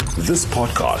This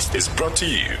podcast is brought to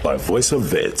you by Voice of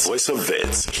Vets. Voice of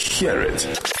Vets. Hear it.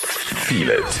 Feel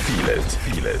it. Feel it.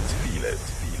 Feel it. Feel it.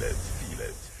 Feel it. Feel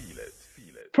it. Feel it.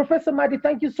 Feel it. Professor Madhi,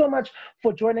 thank you so much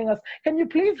for joining us. Can you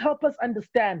please help us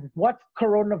understand what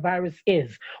coronavirus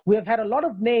is? We have had a lot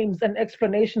of names and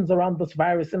explanations around this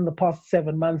virus in the past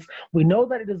 7 months. We know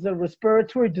that it is a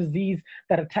respiratory disease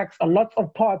that attacks a lot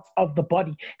of parts of the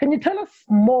body. Can you tell us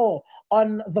more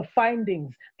on the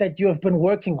findings that you have been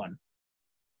working on?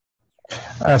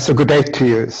 So good day to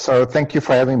you. So thank you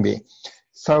for having me.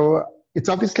 So it's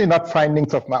obviously not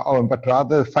findings of my own, but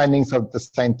rather findings of the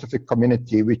scientific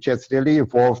community, which has really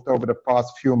evolved over the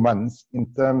past few months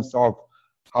in terms of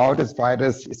how this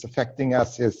virus is affecting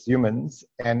us as humans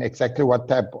and exactly what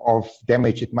type of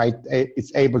damage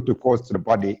it's able to cause to the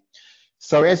body.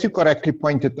 So as you correctly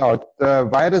pointed out, the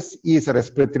virus is a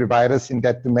respiratory virus in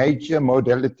that the major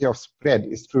modality of spread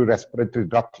is through respiratory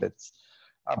droplets.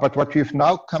 But what we've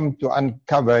now come to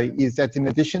uncover is that in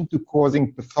addition to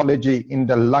causing pathology in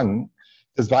the lung,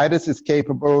 this virus is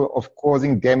capable of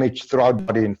causing damage throughout the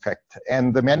body, in fact.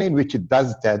 And the manner in which it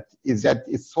does that is that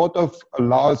it sort of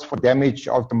allows for damage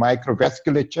of the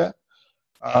microvasculature,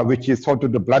 which is sort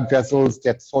of the blood vessels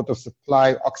that sort of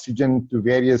supply oxygen to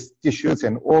various tissues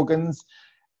and organs.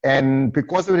 And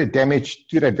because of the damage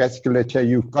to that vasculature,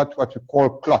 you've got what we call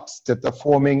clots that are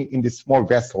forming in these small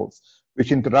vessels,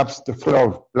 which interrupts the flow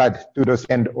of blood to those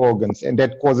end organs, and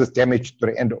that causes damage to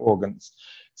the end organs.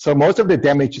 So most of the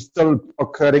damage is still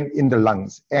occurring in the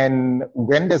lungs. And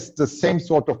when there's the same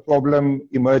sort of problem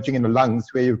emerging in the lungs,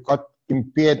 where you've got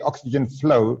impaired oxygen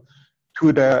flow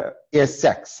to the air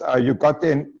sacs, you've got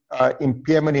an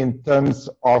impairment in terms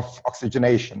of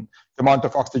oxygenation, the amount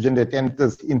of oxygen that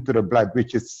enters into the blood,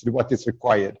 which is what is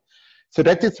required. So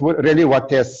that is really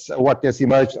what has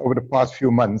emerged over the past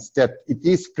few months, that it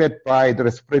is spread by the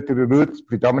respiratory routes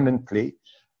predominantly,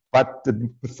 but the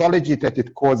pathology that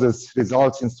it causes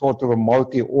results in sort of a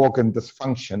multi-organ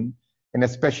dysfunction, and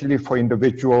especially for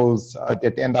individuals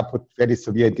that end up with very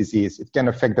severe disease. It can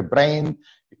affect the brain,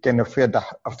 it can affect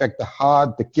the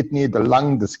heart, the kidney, the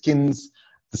lung, the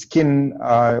skin,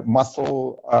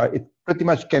 muscle. It pretty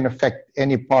much can affect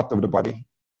any part of the body.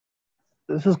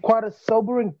 This is quite a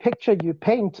sobering picture you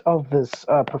paint of this,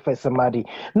 Professor Madhi.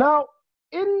 Now,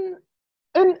 in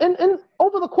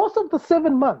over the course of the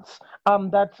 7 months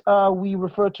that we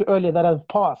referred to earlier that have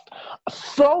passed,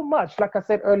 so much, like I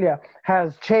said earlier,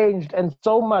 has changed and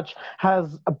so much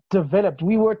has developed.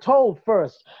 We were told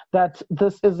first that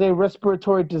this is a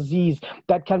respiratory disease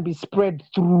that can be spread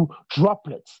through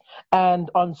droplets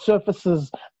and on surfaces,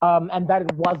 and that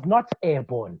it was not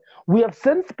airborne. We have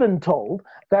since been told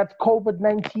that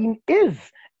COVID-19 is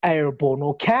airborne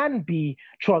or can be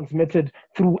transmitted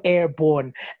through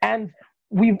airborne. And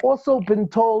we've also been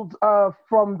told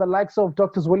from the likes of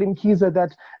Dr. William Kieser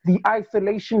that the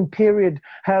isolation period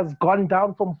has gone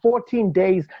down from 14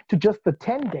 days to just the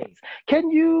 10 days.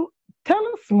 Can you tell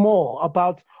us more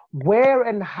about where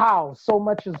and how so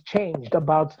much has changed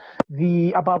about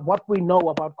what we know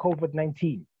about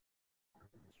COVID-19?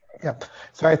 Yeah,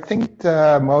 so I think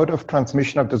the mode of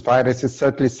transmission of this virus is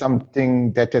certainly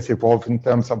something that has evolved in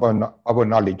terms of our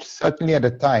knowledge. Certainly at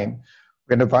the time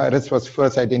when the virus was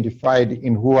first identified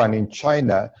in Wuhan in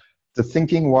China, the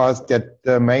thinking was that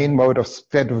the main mode of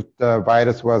spread of the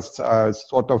virus was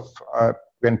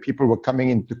when people were coming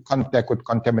into contact with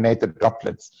contaminated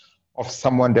droplets of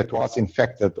someone that was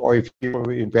infected, or if you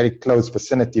were in very close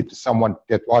vicinity to someone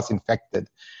that was infected.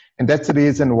 And that's the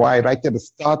reason why right at the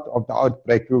start of the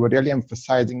outbreak, we were really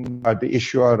emphasizing the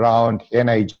issue around hand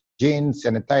hygiene,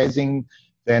 sanitizing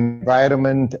the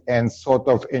environment, and sort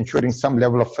of ensuring some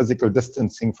level of physical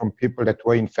distancing from people that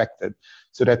were infected,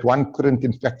 so that one couldn't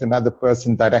infect another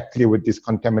person directly with these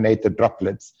contaminated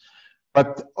droplets.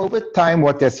 But over time,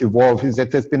 what has evolved is that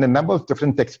there's been a number of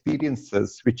different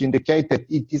experiences which indicate that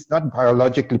it is not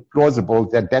biologically plausible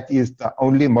that that is the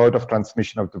only mode of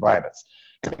transmission of the virus.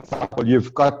 For example,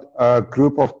 you've got a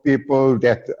group of people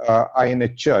that are in a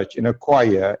church, in a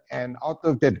choir, and out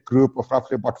of that group of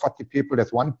roughly about 40 people,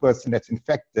 there's one person that's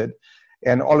infected,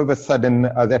 and all of a sudden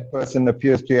that person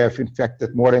appears to have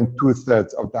infected more than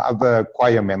 2/3 of the other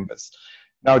choir members.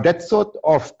 Now, that sort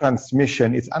of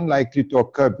transmission is unlikely to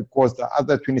occur because the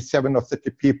other 27 or 30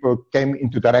 people came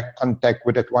into direct contact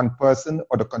with that one person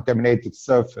or the contaminated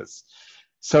surface.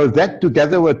 So that,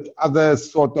 together with other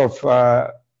sort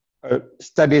of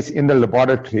studies in the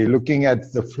laboratory looking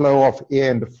at the flow of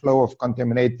air and the flow of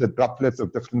contaminated droplets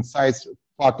of different size,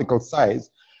 particle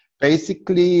size,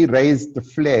 basically raised the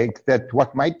flag that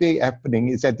what might be happening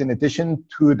is that in addition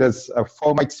to this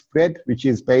fomite spread, which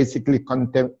is basically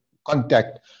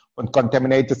contact on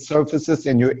contaminated surfaces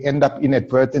and you end up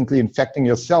inadvertently infecting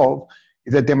yourself,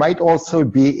 is that there might also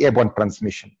be airborne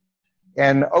transmission.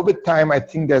 And over time, I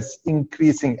think there's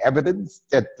increasing evidence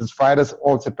that this virus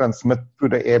also transmits through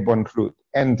the airborne route.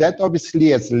 And that obviously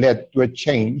has led to a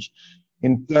change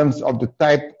in terms of the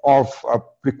type of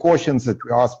precautions that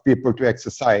we ask people to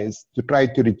exercise to try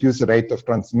to reduce the rate of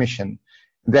transmission.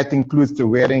 That includes the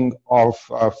wearing of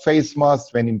face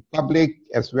masks when in public,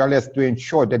 as well as to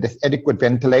ensure that there's adequate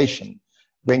ventilation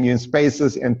when you're in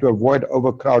spaces and to avoid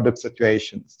overcrowded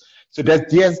situations. So there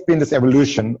has been this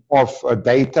evolution of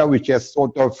data which has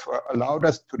sort of allowed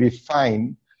us to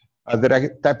refine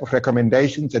the type of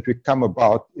recommendations that we come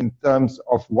about in terms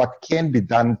of what can be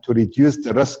done to reduce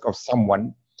the risk of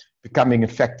someone becoming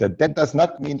infected. That does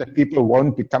not mean that people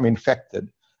won't become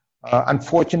infected.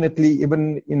 Unfortunately,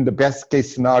 even in the best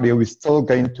case scenario, we're still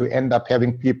going to end up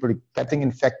having people getting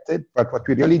infected. But what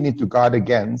we really need to guard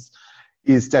against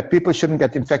is that people shouldn't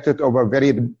get infected over a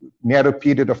very narrow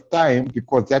period of time,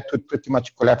 because that would pretty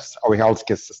much collapse our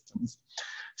healthcare systems.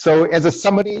 So as a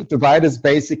summary, the virus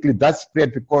basically does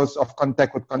spread because of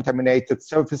contact with contaminated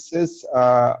surfaces,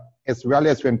 as well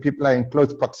as when people are in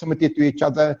close proximity to each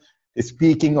other, they're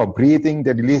speaking or breathing,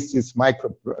 they release these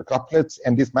micro droplets,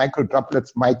 and these micro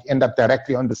droplets might end up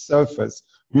directly on the surface,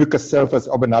 mucous surface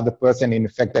of another person and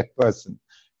infect that person.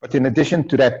 But in addition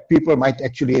to that, people might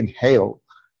actually inhale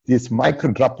these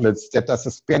micro droplets that are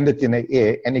suspended in the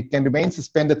air, and it can remain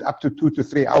suspended up to 2 to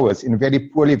 3 hours in very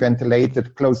poorly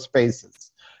ventilated closed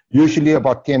spaces, usually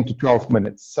about 10 to 12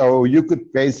 minutes. So you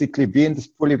could basically be in this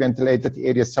poorly ventilated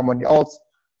area, someone else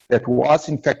that was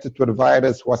infected with the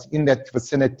virus was in that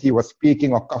vicinity, was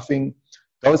speaking or coughing.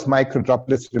 Those micro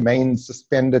droplets remain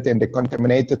suspended and they're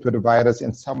contaminated with the virus,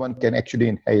 and someone can actually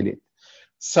inhale it.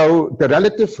 So the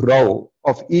relative role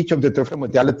of each of the different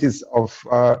modalities of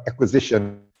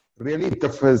acquisition really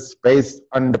differs based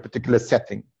on the particular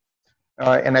setting.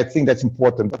 And I think that's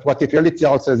important. But what it really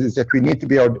tells us is that we need to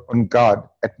be on guard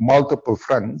at multiple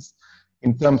fronts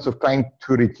in terms of trying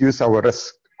to reduce our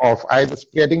risk of either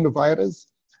spreading the virus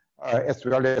as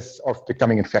well as of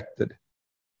becoming infected.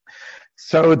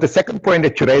 So the second point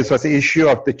that you raised was the issue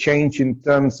of the change in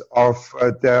terms of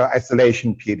the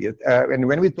isolation period. And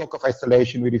when we talk of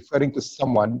isolation, we're referring to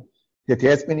someone that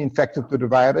has been infected with the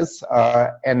virus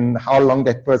and how long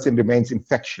that person remains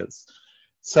infectious.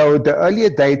 So the earlier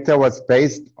data was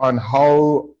based on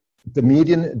how the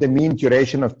mean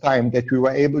duration of time that we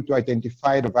were able to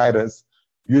identify the virus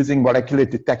using molecular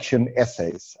detection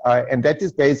assays. And that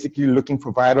is basically looking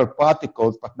for viral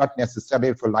particles, but not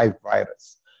necessarily for live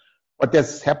virus. What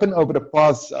has happened over the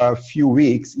past few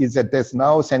weeks is that there's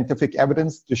now scientific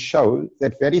evidence to show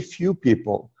that very few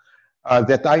people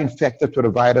that are infected with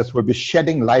the virus will be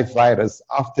shedding live virus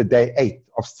after day 8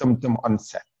 of symptom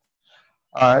onset.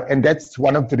 And that's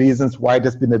one of the reasons why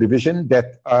there's been a revision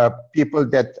that people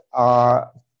that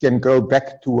can go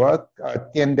back to work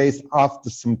 10 days after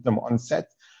symptom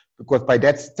onset, because by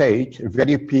that stage,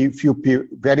 very few,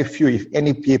 if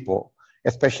any people,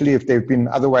 especially if they've been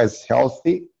otherwise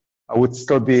healthy, would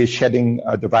still be shedding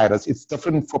the virus. It's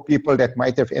different for people that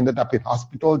might have ended up in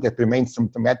hospital that remain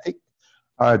symptomatic.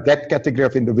 That category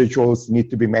of individuals need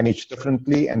to be managed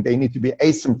differently, and they need to be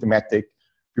asymptomatic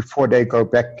before they go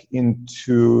back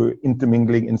into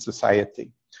intermingling in society.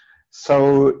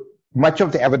 So much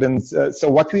of the evidence, so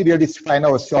what we really find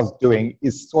ourselves doing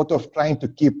is sort of trying to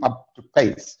keep up to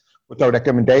pace with our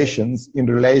recommendations in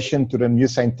relation to the new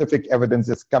scientific evidence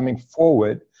that's coming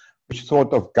forward, which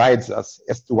sort of guides us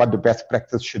as to what the best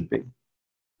practice should be.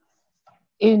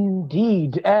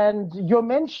 Indeed. And your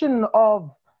mention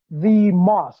of the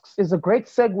masks is a great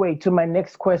segue to my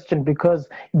next question, because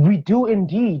we do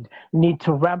indeed need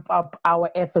to ramp up our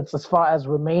efforts as far as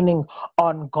remaining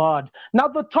on guard. Now,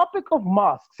 the topic of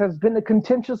masks has been a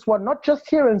contentious one, not just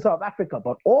here in South Africa,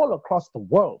 but all across the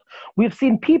world. We've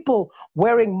seen people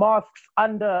wearing masks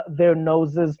under their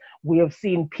noses. We have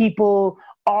seen people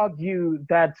argue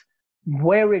that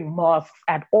wearing masks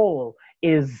at all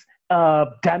is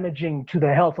damaging to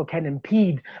their health, or can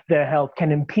impede their health, can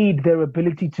impede their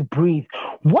ability to breathe.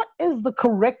 What is the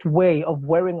correct way of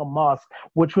wearing a mask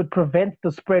which would prevent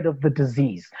the spread of the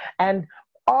disease? And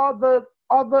are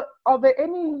there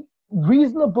any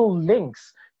reasonable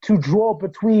links to draw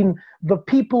between the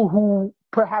people who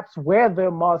perhaps wear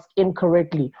their mask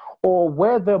incorrectly or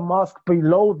wear their mask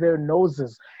below their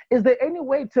noses? Is there any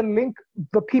way to link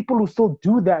the people who still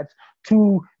do that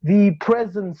to the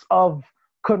presence of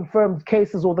confirmed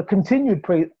cases, or the continued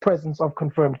presence of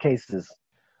confirmed cases?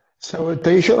 So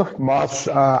the issue of masks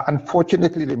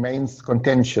unfortunately remains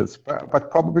contentious, but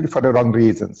probably for the wrong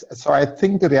reasons. So I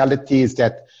think the reality is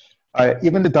that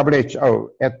Even the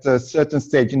WHO at a certain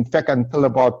stage, in fact, until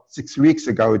about 6 weeks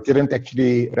ago, didn't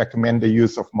actually recommend the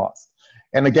use of masks.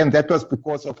 And again, that was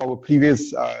because of our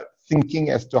previous thinking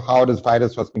as to how this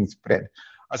virus was being spread.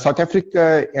 South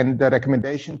Africa and the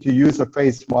recommendation to use a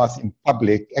face mask in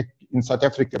public in South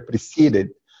Africa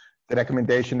preceded the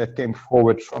recommendation that came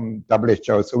forward from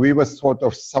WHO. So we were sort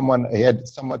of somewhat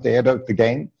ahead of the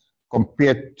game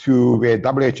compared to where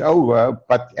WHO were,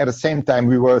 but at the same time,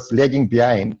 we were lagging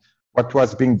behind what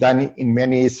was being done in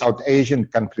many South Asian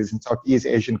countries, in Southeast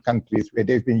Asian countries, where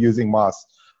they've been using masks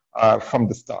from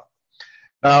the start.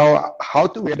 Now, how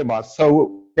to wear the mask?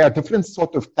 So there are different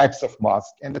sort of types of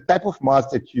masks, and the type of mask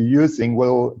that you're using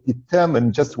will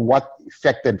determine just what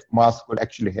effect that mask will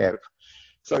actually have.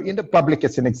 So in the public,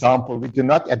 as an example, we do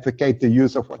not advocate the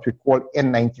use of what we call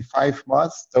N95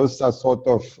 masks. Those are sort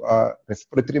of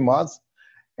respiratory masks.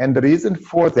 And the reason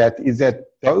for that is that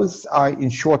those are in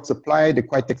short supply, they're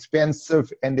quite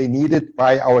expensive, and they're needed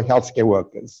by our healthcare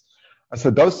workers.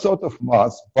 So those sort of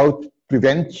masks both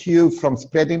prevent you from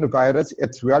spreading the virus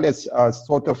as well as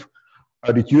sort of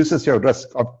reduces your risk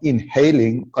of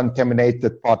inhaling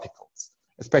contaminated particles,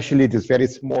 especially these very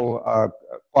small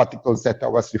particles that I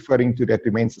was referring to that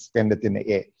remain suspended in the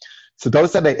air. So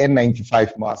those are the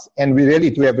N95 masks, and we really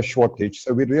do have a shortage.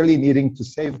 So we're really needing to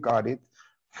safeguard it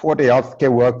for the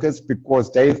healthcare workers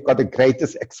because they've got the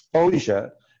greatest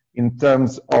exposure in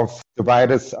terms of the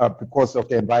virus because of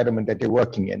the environment that they're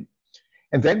working in.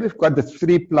 And then we've got the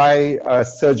 3-ply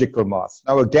surgical masks.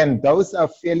 Now, again, those are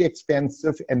fairly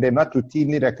expensive and they're not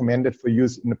routinely recommended for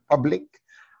use in the public.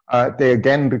 They're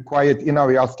again required in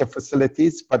our healthcare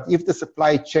facilities. But if the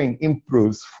supply chain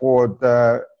improves for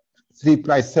the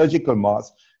 3-ply surgical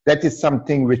masks, that is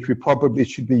something which we probably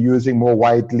should be using more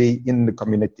widely in the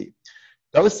community.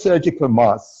 Those surgical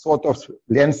masks sort of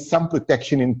lend some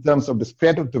protection in terms of the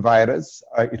spread of the virus.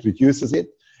 It reduces it.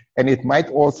 And it might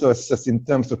also assist in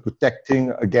terms of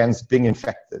protecting against being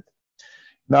infected.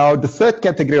 Now, the third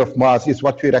category of mask is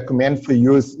what we recommend for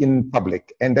use in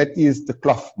public, and that is the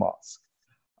cloth mask.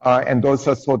 And those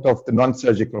are sort of the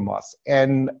non-surgical masks.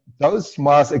 And those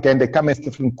masks, again, they come as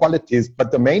different qualities,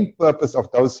 but the main purpose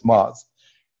of those masks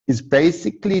is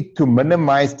basically to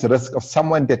minimize the risk of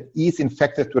someone that is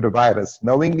infected with the virus,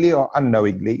 knowingly or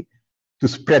unknowingly, to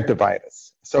spread the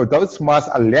virus. So those masks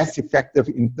are less effective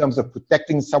in terms of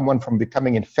protecting someone from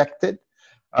becoming infected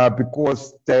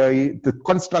because the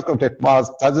construct of that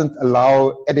mask doesn't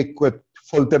allow adequate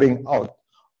filtering out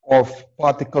of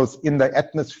particles in the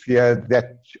atmosphere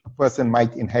that a person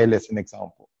might inhale, as an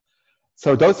example.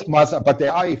 So those masks, but they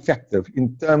are effective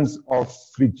in terms of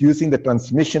reducing the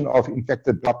transmission of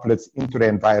infected droplets into the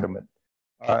environment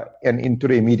and into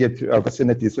the immediate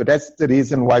vicinity. So that's the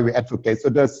reason why we advocate. So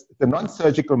the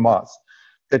non-surgical mask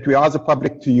that we ask the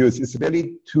public to use is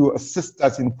really to assist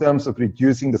us in terms of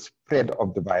reducing the spread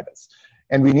of the virus.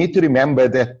 And we need to remember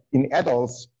that in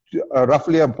adults,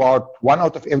 roughly about 1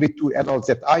 out of every 2 adults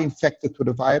that are infected with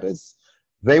the virus,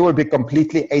 they will be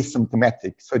completely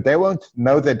asymptomatic. So they won't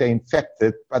know that they're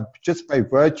infected, but just by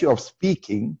virtue of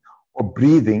speaking or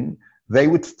breathing, they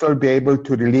would still be able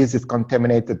to release these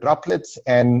contaminated droplets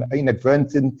and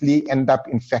inadvertently end up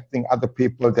infecting other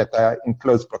people that are in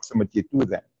close proximity to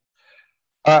them.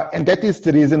 And that is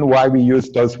the reason why we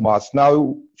use those masks.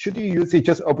 Now, should you use it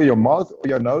just over your mouth or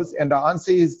your nose? And the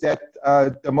answer is that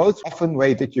the most often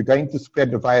way that you're going to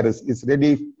spread the virus is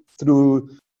really through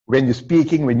when you're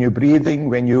speaking, when you're breathing,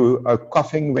 when you are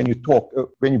coughing, when you talk,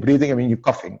 when you're breathing and when you're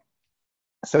coughing.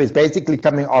 So it's basically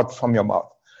coming out from your mouth.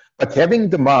 But having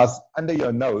the mask under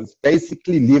your nose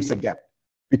basically leaves a gap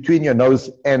between your nose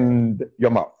and your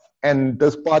mouth. And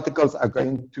those particles are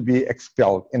going to be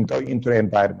expelled and go into the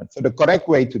environment. So the correct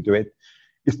way to do it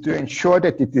is to ensure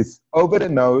that it is over the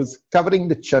nose, covering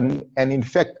the chin, and in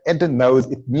fact, at the nose,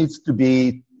 it needs to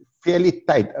be fairly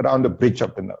tight around the bridge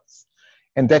of the nose.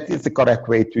 And that is the correct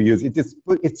way to use it.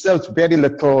 It serves very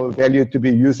little value to be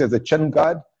used as a chin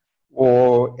guard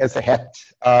or as a hat.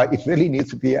 It really needs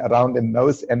to be around the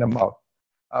nose and the mouth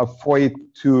for it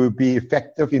to be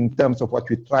effective in terms of what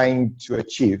we're trying to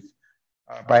achieve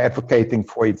by advocating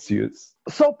for its use.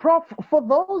 So, Prof, for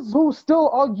those who still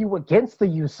argue against the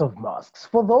use of masks,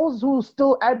 for those who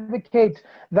still advocate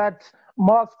that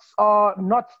masks are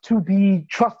not to be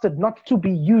trusted, not to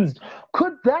be used,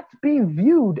 could that be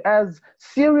viewed as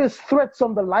serious threats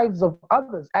on the lives of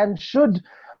others? And should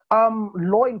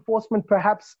law enforcement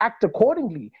perhaps act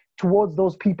accordingly towards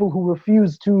those people who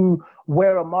refuse to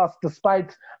wear a mask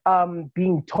despite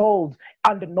being told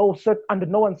under no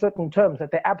uncertain terms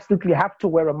that they absolutely have to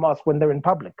wear a mask when they're in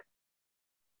public?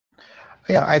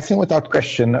 Yeah, I think without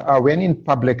question, when in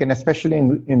public and especially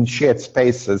in shared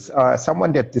spaces,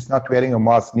 someone that is not wearing a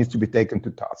mask needs to be taken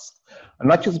to task.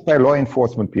 Not just by law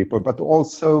enforcement people, but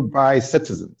also by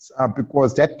citizens,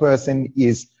 because that person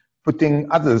is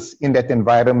putting others in that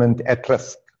environment at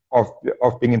risk of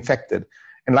being infected.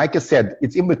 And like I said,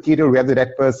 it's immaterial whether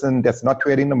that person that's not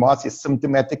wearing the mask is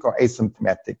symptomatic or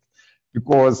asymptomatic,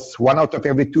 because 1 out of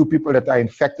every 2 people that are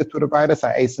infected with the virus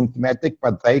are asymptomatic,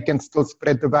 but they can still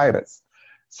spread the virus.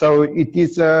 So it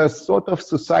is a sort of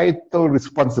societal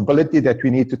responsibility that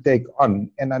we need to take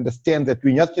on and understand that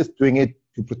we're not just doing it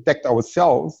to protect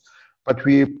ourselves, but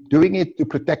we're doing it to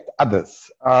protect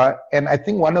others. And I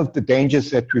think one of the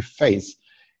dangers that we face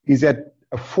is that,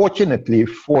 fortunately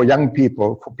for young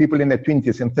people, for people in their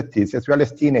 20s and 30s, as well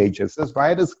as teenagers, this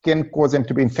virus can cause them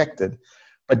to be infected,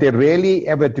 but they rarely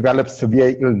ever develop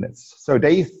severe illness. So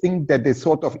they think that they're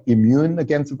sort of immune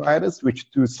against the virus, which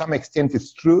to some extent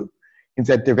is true, in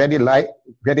that they're very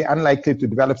unlikely to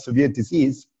develop severe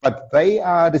disease, but they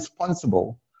are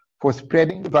responsible for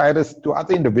spreading the virus to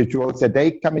other individuals that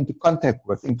they come into contact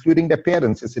with, including their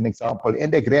parents, as an example,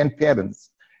 and their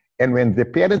grandparents. And when the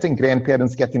parents and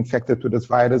grandparents get infected with this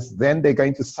virus, then they're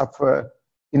going to suffer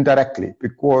indirectly,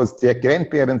 because their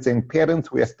grandparents and parents,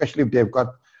 especially if they've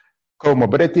got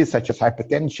comorbidities such as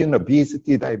hypertension,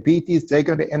 obesity, diabetes, they're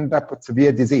going to end up with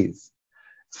severe disease.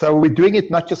 So we're doing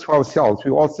it not just for ourselves,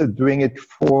 we're also doing it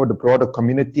for the broader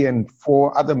community and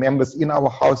for other members in our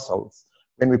households,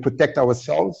 when we protect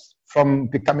ourselves from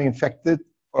becoming infected,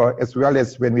 as well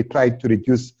as when we try to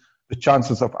reduce the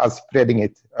chances of us spreading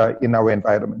it in our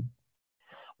environment.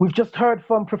 We've just heard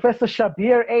from Professor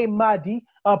Shabir Madhi,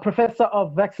 Professor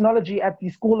of Vaccinology at the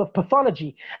School of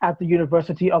Pathology at the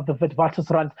University of the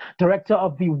Witwatersrand, Director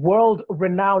of the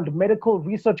world-renowned Medical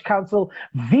Research Council,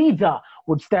 VIDA,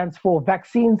 which stands for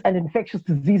Vaccines and Infectious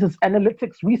Diseases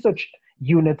Analytics Research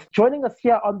Unit, joining us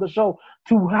here on the show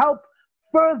to help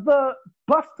further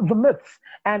bust the myths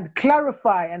and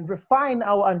clarify and refine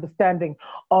our understanding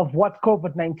of what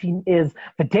COVID-19 is,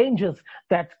 the dangers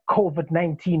that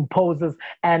COVID-19 poses,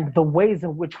 and the ways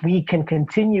in which we can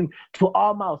continue to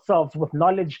arm ourselves with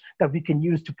knowledge that we can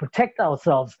use to protect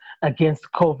ourselves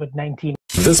against COVID-19.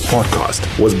 This podcast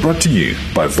was brought to you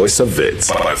by Voice of Wits.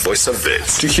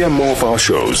 To hear more of our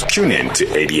shows, tune in to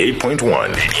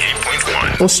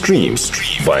 88.1 or stream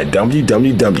via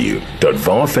www.vfm.co.za.